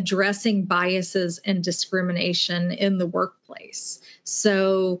 actually addressing biases and discrimination in the workplace.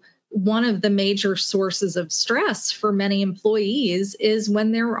 So one of the major sources of stress for many employees is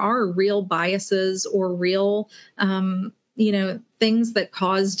when there are real biases or real things that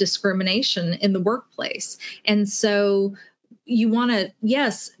cause discrimination in the workplace. And so you want to,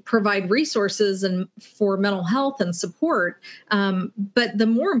 yes, provide resources and for mental health and support, but the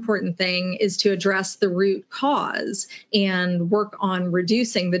more important thing is to address the root cause and work on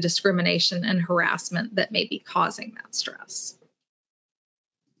reducing the discrimination and harassment that may be causing that stress.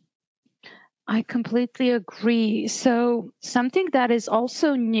 I completely agree. So something that is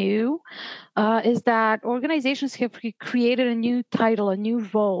also new is that organizations have created a new title, a new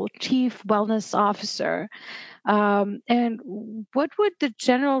role, Chief Wellness Officer. And what would the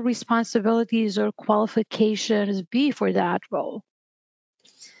general responsibilities or qualifications be for that role?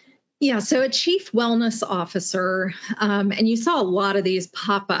 Yeah, so a chief wellness officer, and you saw a lot of these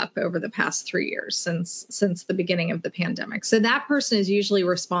pop up over the past 3 years since the beginning of the pandemic. So that person is usually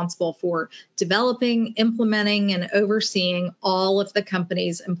responsible for developing, implementing, and overseeing all of the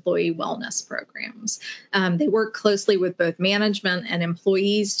company's employee wellness programs. They work closely with both management and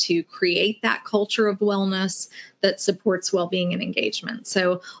employees to create that culture of wellness that supports well-being and engagement.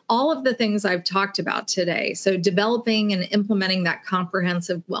 So all of the things I've talked about today, so developing and implementing that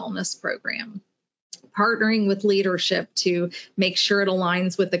comprehensive wellness program, partnering with leadership to make sure it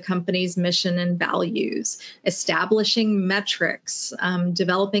aligns with the company's mission and values, establishing metrics,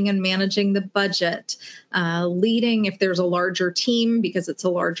 developing and managing the budget, leading if there's a larger team because it's a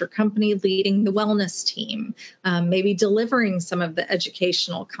larger company, leading the wellness team, maybe delivering some of the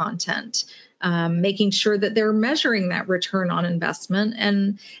educational content, making sure that they're measuring that return on investment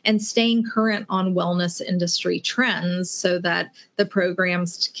and staying current on wellness industry trends so that the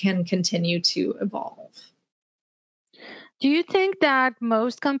programs can continue to evolve. Do you think that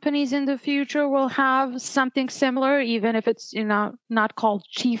most companies in the future will have something similar, even if it's not called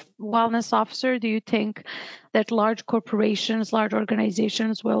Chief Wellness Officer? Do you think that large corporations, large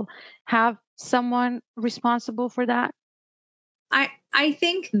organizations will have someone responsible for that? I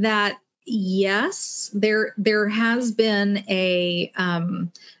think that yes, there has been a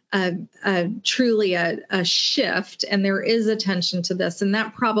truly a shift, and there is attention to this, and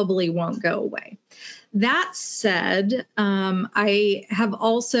that probably won't go away. That said, I have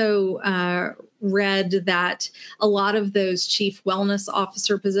also read that a lot of those chief wellness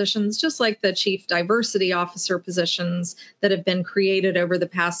officer positions, just like the chief diversity officer positions that have been created over the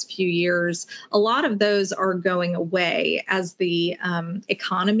past few years, a lot of those are going away as the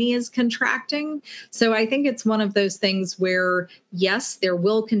economy is contracting. So I think it's one of those things where, yes, there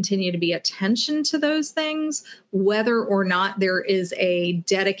will continue to be attention to those things, whether or not there is a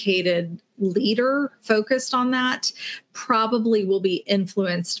dedicated leader focused on that probably will be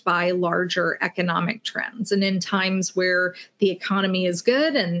influenced by larger economic trends. And in times where the economy is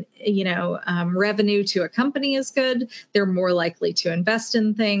good and, revenue to a company is good, they're more likely to invest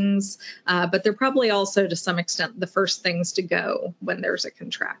in things. But they're probably also, to some extent, the first things to go when there's a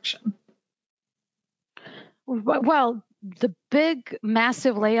contraction. Well, the big,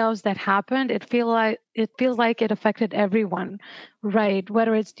 massive layoffs that happened, it feels like it affected everyone, right?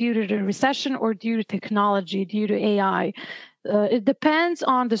 Whether it's due to the recession or due to technology, due to AI. It depends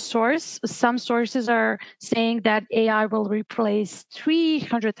on the source. Some sources are saying that AI will replace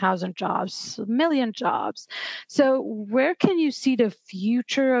 300,000 jobs, a million jobs. So where can you see the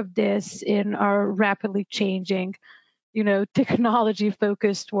future of this in our rapidly changing,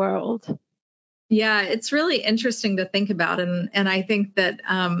 technology-focused world? Yeah, it's really interesting to think about. And I think that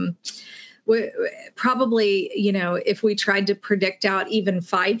probably, if we tried to predict out even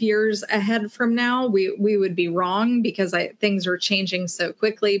 5 years ahead from now, we would be wrong because things are changing so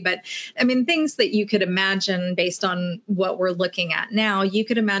quickly. But I mean, things that you could imagine based on what we're looking at now, you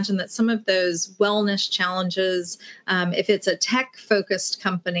could imagine that some of those wellness challenges, if it's a tech focused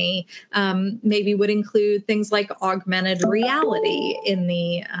company, maybe would include things like augmented reality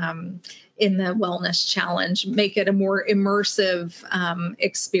in the wellness challenge, make it a more immersive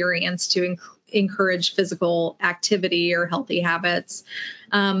experience to encourage physical activity or healthy habits.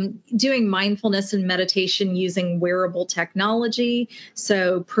 Doing mindfulness and meditation using wearable technology.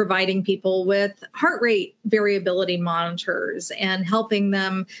 So providing people with heart rate variability monitors and helping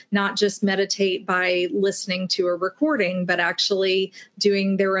them not just meditate by listening to a recording, but actually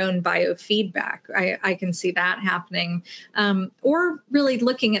doing their own biofeedback. I can see that happening. Or really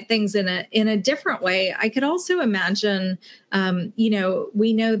looking at things in a different way. I could also imagine, we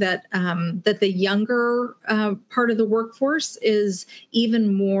know that the younger part of the workforce is even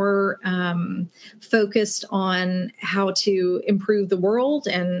more focused on how to improve the world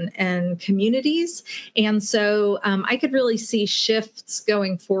and communities. And so I could really see shifts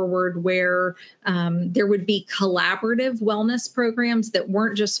going forward where there would be collaborative wellness programs that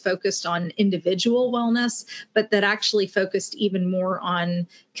weren't just focused on individual wellness, but that actually focused even more on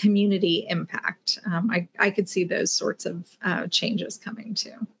community impact. I could see those sorts of changes coming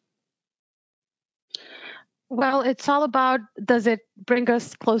too. Well, it's all about, does it bring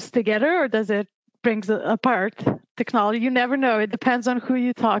us close together or does it bring us apart? Technology, you never know. It depends on who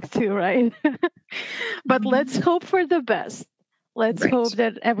you talk to, right? But let's hope for the best. Let's hope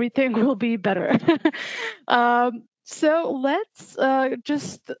that everything will be better. So let's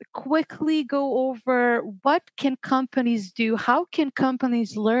just quickly go over what can companies do? How can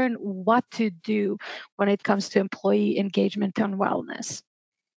companies learn what to do when it comes to employee engagement and wellness?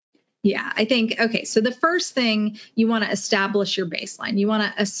 Yeah, I think, okay, so the first thing, you want to establish your baseline. You want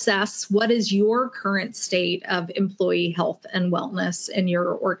to assess what is your current state of employee health and wellness in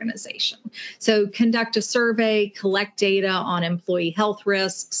your organization. So conduct a survey, collect data on employee health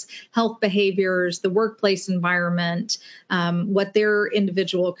risks, health behaviors, the workplace environment, what their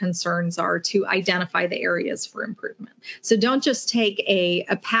individual concerns are to identify the areas for improvement. So don't just take a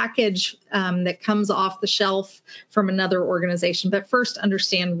package that comes off the shelf from another organization, but first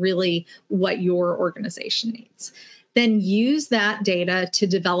understand really what your organization needs. Then use that data to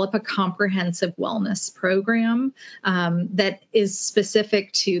develop a comprehensive wellness program that is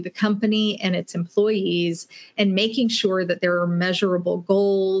specific to the company and its employees, and making sure that there are measurable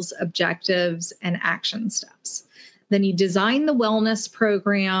goals, objectives, and action steps. Then you design the wellness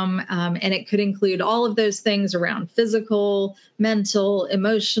program, and it could include all of those things around physical, mental,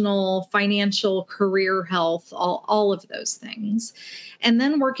 emotional, financial, career health, all of those things. And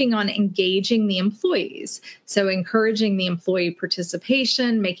then working on engaging the employees. So encouraging the employee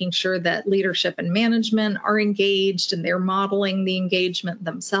participation, making sure that leadership and management are engaged and they're modeling the engagement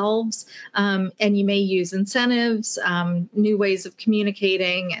themselves. And you may use incentives, new ways of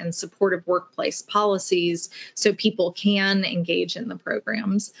communicating, and supportive workplace policies so people can engage in the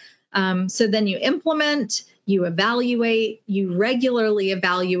programs. So then you implement, you evaluate, you regularly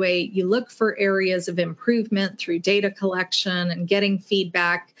evaluate, you look for areas of improvement through data collection and getting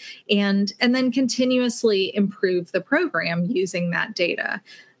feedback, and then continuously improve the program using that data.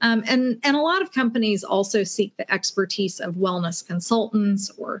 And a lot of companies also seek the expertise of wellness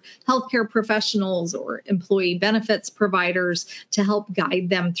consultants or healthcare professionals or employee benefits providers to help guide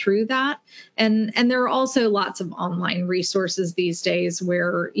them through that. And there are also lots of online resources these days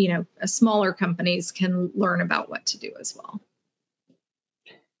where, smaller companies can learn about what to do as well.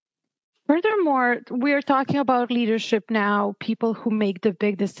 Furthermore, we're talking about leadership now, people who make the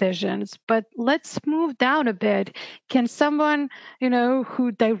big decisions, but let's move down a bit. Can someone,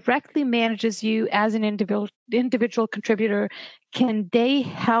 who directly manages you as an individual contributor, can they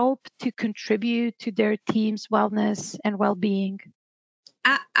help to contribute to their team's wellness and well-being?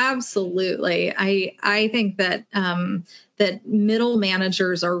 Absolutely. I think that that middle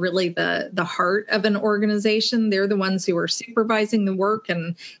managers are really the heart of an organization. They're the ones who are supervising the work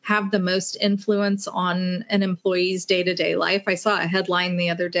and have the most influence on an employee's day-to-day life. I saw a headline the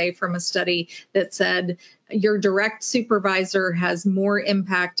other day from a study that said your direct supervisor has more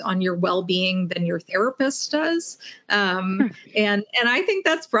impact on your well-being than your therapist does. And I think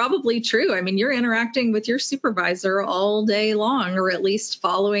that's probably true. I mean, you're interacting with your supervisor all day long, or at least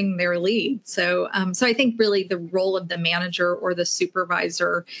following their lead. So I think really the role of the manager manager or the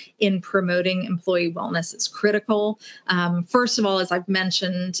supervisor in promoting employee wellness is critical. First of all, as I've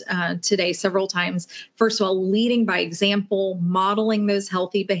mentioned today several times, first of all, leading by example, modeling those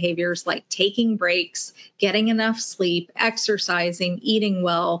healthy behaviors like taking breaks, getting enough sleep, exercising, eating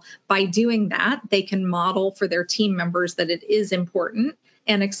well. By doing that, they can model for their team members that it is important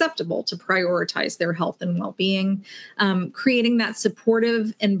and acceptable to prioritize their health and well-being. Creating that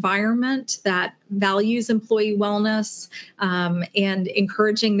supportive environment that values employee wellness, and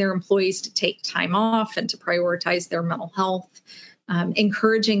encouraging their employees to take time off and to prioritize their mental health.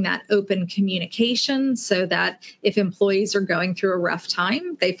 Encouraging that open communication so that if employees are going through a rough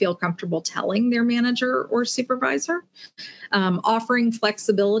time, they feel comfortable telling their manager or supervisor. Offering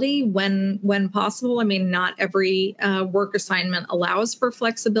flexibility when possible. I mean, not every work assignment allows for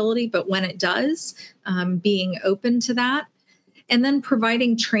flexibility, but when it does, being open to that. And then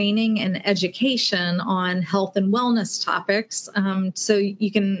providing training and education on health and wellness topics, so you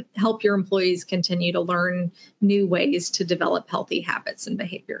can help your employees continue to learn new ways to develop healthy habits and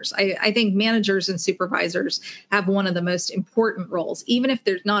behaviors. I think managers and supervisors have one of the most important roles. Even if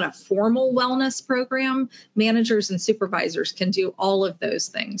there's not a formal wellness program, managers and supervisors can do all of those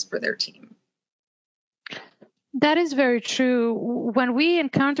things for their team. That is very true. When we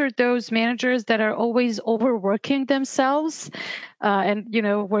encounter those managers that are always overworking themselves and,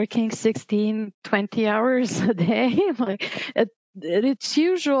 working 16, 20 hours a day, it's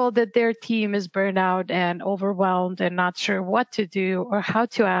usual that their team is burned out and overwhelmed and not sure what to do or how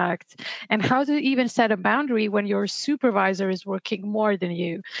to act and how to even set a boundary when your supervisor is working more than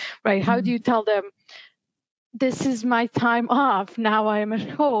you, right? How do you tell them, this is my time off. Now I'm at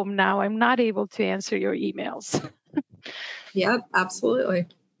home. Now I'm not able to answer your emails. Yep, absolutely.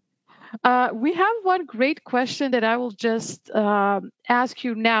 We have one great question that I will just ask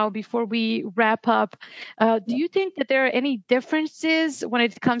you now before we wrap up. Do you think that there are any differences when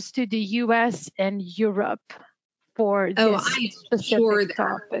it comes to the US and Europe for this specific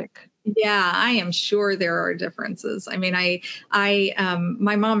topic? Yeah, I am sure there are differences. I mean,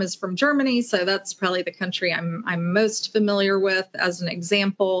 my mom is from Germany, so that's probably the country I'm most familiar with as an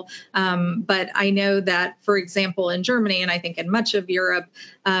example. But I know that, for example, in Germany, and I think in much of Europe,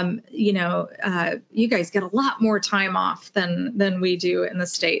 you guys get a lot more time off than we do in the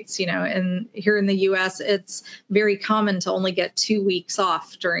States. And here in the U.S., it's very common to only get 2 weeks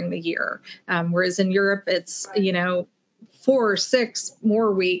off during the year, whereas in Europe, it's 4 or 6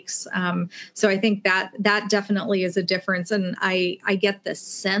 more weeks. So I think that definitely is a difference. And I get the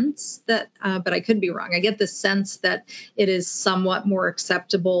sense that, but I could be wrong. I get the sense that it is somewhat more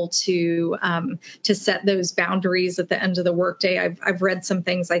acceptable to set those boundaries at the end of the workday. I've read some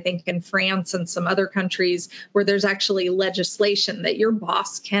things, I think, in France and some other countries where there's actually legislation that your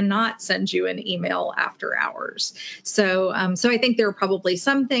boss cannot send you an email after hours. So I think there are probably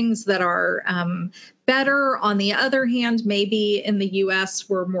some things that are better. On the other hand, maybe in the U.S.,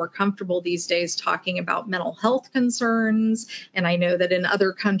 we're more comfortable these days talking about mental health concerns. And I know that in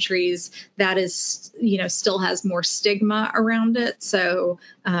other countries that is, still has more stigma around it. So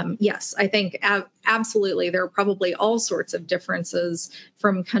yes, I think absolutely there are probably all sorts of differences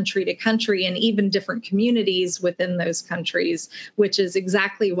from country to country and even different communities within those countries, which is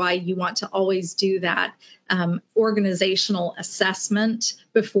exactly why you want to always do that organizational assessment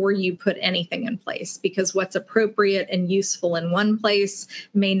before you put anything in place, because what's appropriate and useful in one place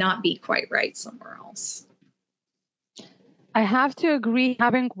may not be quite right somewhere else. I have to agree,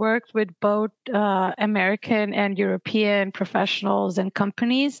 having worked with both American and European professionals and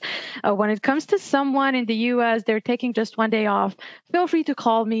companies, when it comes to someone in the U.S., they're taking just 1 day off. Feel free to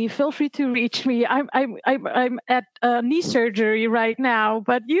call me. Feel free to reach me. I'm at knee surgery right now,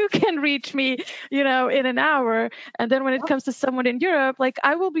 but you can reach me, in an hour. And then when it comes to someone in Europe,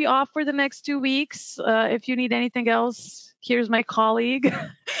 I will be off for the next 2 weeks. If you need anything else, here's my colleague,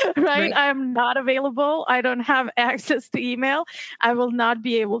 right? I'm not available. I don't have access to email. I will not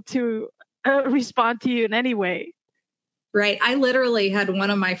be able to respond to you in any way. Right. I literally had one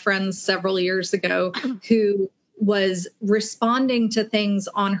of my friends several years ago who was responding to things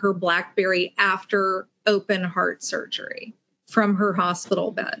on her BlackBerry after open heart surgery from her hospital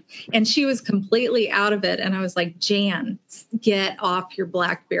bed. And she was completely out of it. And I was like, Jan, get off your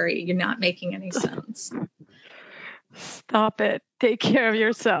BlackBerry. You're not making any sense. Stop it. Take care of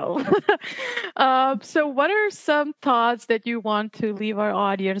yourself. So what are some thoughts that you want to leave our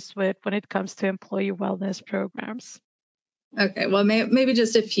audience with when it comes to employee wellness programs? Okay, well, maybe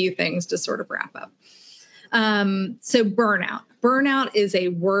just a few things to sort of wrap up. So burnout. Burnout is a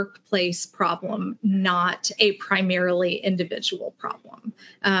workplace problem, not a primarily individual problem.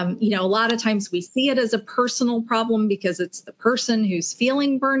 A lot of times we see it as a personal problem because it's the person who's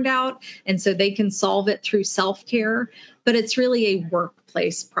feeling burned out, and so they can solve it through self-care. But it's really a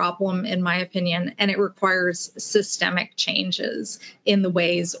workplace problem, in my opinion, and it requires systemic changes in the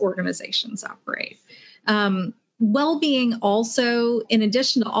ways organizations operate. Well-being also, in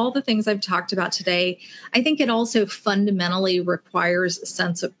addition to all the things I've talked about today, I think it also fundamentally requires a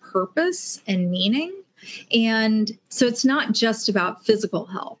sense of purpose and meaning. And so it's not just about physical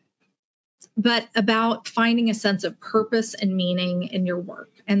health, but about finding a sense of purpose and meaning in your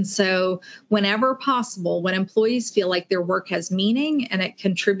work. And so whenever possible, when employees feel like their work has meaning and it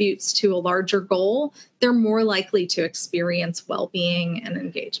contributes to a larger goal, they're more likely to experience well-being and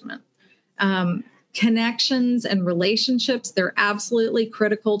engagement. Connections and relationships, they're absolutely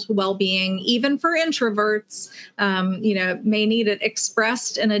critical to well-being, even for introverts. May need it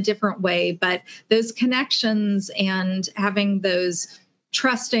expressed in a different way, but those connections and having those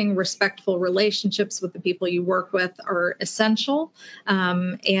trusting, respectful relationships with the people you work with are essential.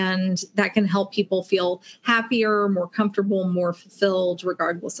 And that can help people feel happier, more comfortable, more fulfilled,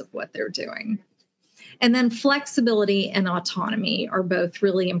 regardless of what they're doing. And then flexibility and autonomy are both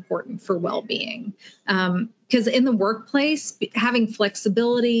really important for well-being. Because in the workplace, having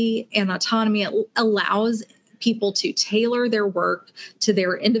flexibility and autonomy allows people to tailor their work to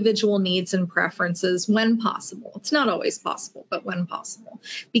their individual needs and preferences when possible. It's not always possible, but when possible.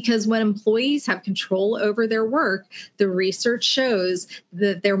 Because when employees have control over their work, the research shows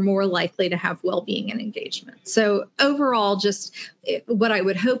that they're more likely to have well-being and engagement. So overall, just what I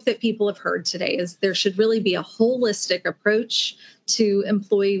would hope that people have heard today is there should really be a holistic approach to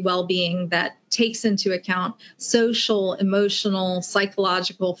employee well-being that takes into account social, emotional,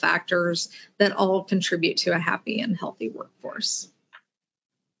 psychological factors that all contribute to a happy and healthy workforce.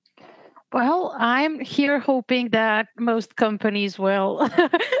 Well, I'm here hoping that most companies will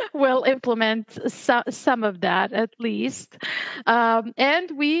will implement some of that at least.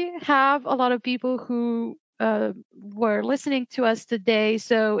 And we have a lot of people who were listening to us today.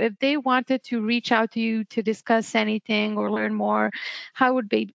 So if they wanted to reach out to you to discuss anything or learn more, how would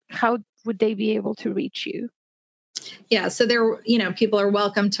they be able to reach you? Yeah, so people are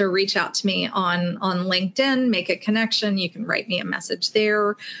welcome to reach out to me on LinkedIn, make a connection. You can write me a message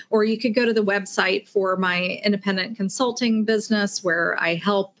there, or you could go to the website for my independent consulting business where I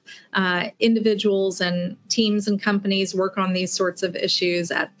help individuals and teams and companies work on these sorts of issues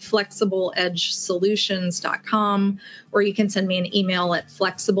at flexibleedgesolutions.com, or you can send me an email at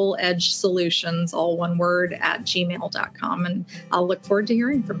flexibleedgesolutions, all one word, @gmail.com, and I'll look forward to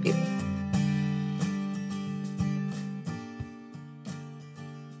hearing from people.